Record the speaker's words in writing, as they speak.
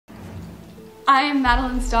I am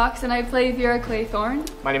Madeline Stocks and I play Vera Claythorne.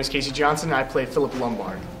 My name is Casey Johnson and I play Philip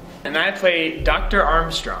Lombard. And I play Dr.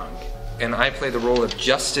 Armstrong. And I play the role of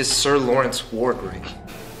Justice Sir Lawrence Wargrave.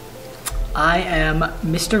 I am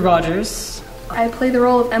Mr. Rogers. I play the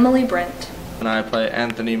role of Emily Brent. And I play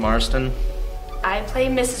Anthony Marston. I play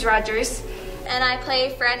Mrs. Rogers. And I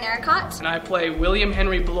play Fred Narracott. And I play William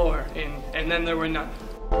Henry Bloor in And Then There Were None.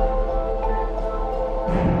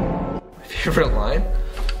 My favorite line?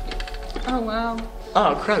 Oh wow.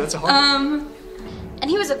 Oh crap, that's a hard one. And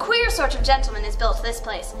he was a queer sort of gentleman as built this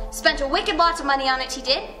place. Spent a wicked lot of money on it, he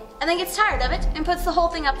did, and then gets tired of it and puts the whole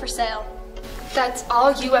thing up for sale. That's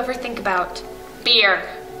all you ever think about. Beer.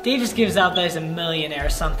 Dave just gives out that he's a millionaire or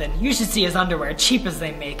something. You should see his underwear, cheap as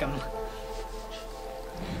they make them.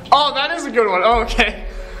 Oh, that is a good one. Oh, okay.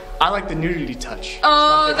 I like the nudity touch.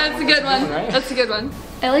 Oh, that's a good one. Right? That's a good one.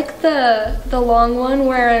 I like the long one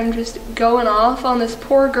where I'm just going off on this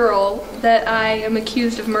poor girl that I am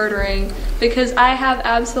accused of murdering because I have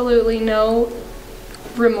absolutely no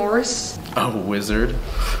remorse. Oh, wizard.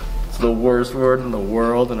 It's the worst word in the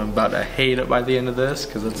world, and I'm about to hate it by the end of this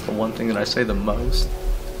because it's the one thing that I say the most.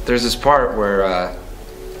 There's this part where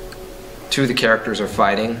two of the characters are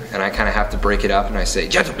fighting, and I kind of have to break it up, and I say,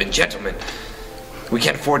 "Gentlemen, gentlemen, we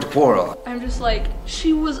can't afford to quarrel." I'm just like,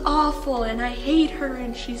 she was awful and I hate her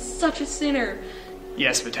and she's such a sinner.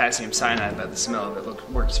 Yes, potassium cyanide by the smell of it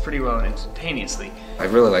works pretty well instantaneously. I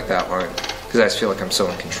really like that line, because I just feel like I'm so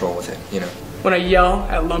in control with it, you know? When I yell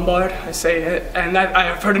at Lombard, I say, and I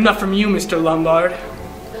have heard enough from you, Mr. Lombard.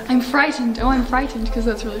 I'm frightened. Oh, I'm frightened because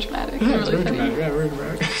that's really dramatic. Yeah, Really very funny. dramatic. Yeah, very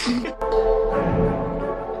dramatic.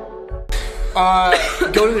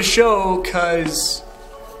 Go to the show because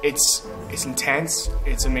it's intense,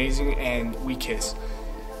 it's amazing, and we kiss.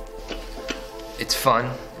 It's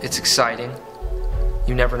fun, it's exciting.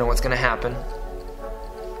 You never know what's gonna happen.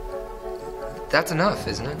 That's enough,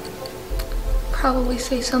 isn't it? Probably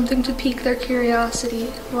say something to pique their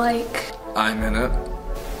curiosity, like... I'm in it.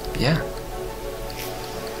 Yeah.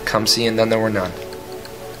 Come see And Then There Were None.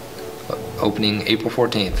 Opening April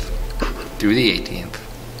 14th through the 18th.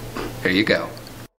 There you go.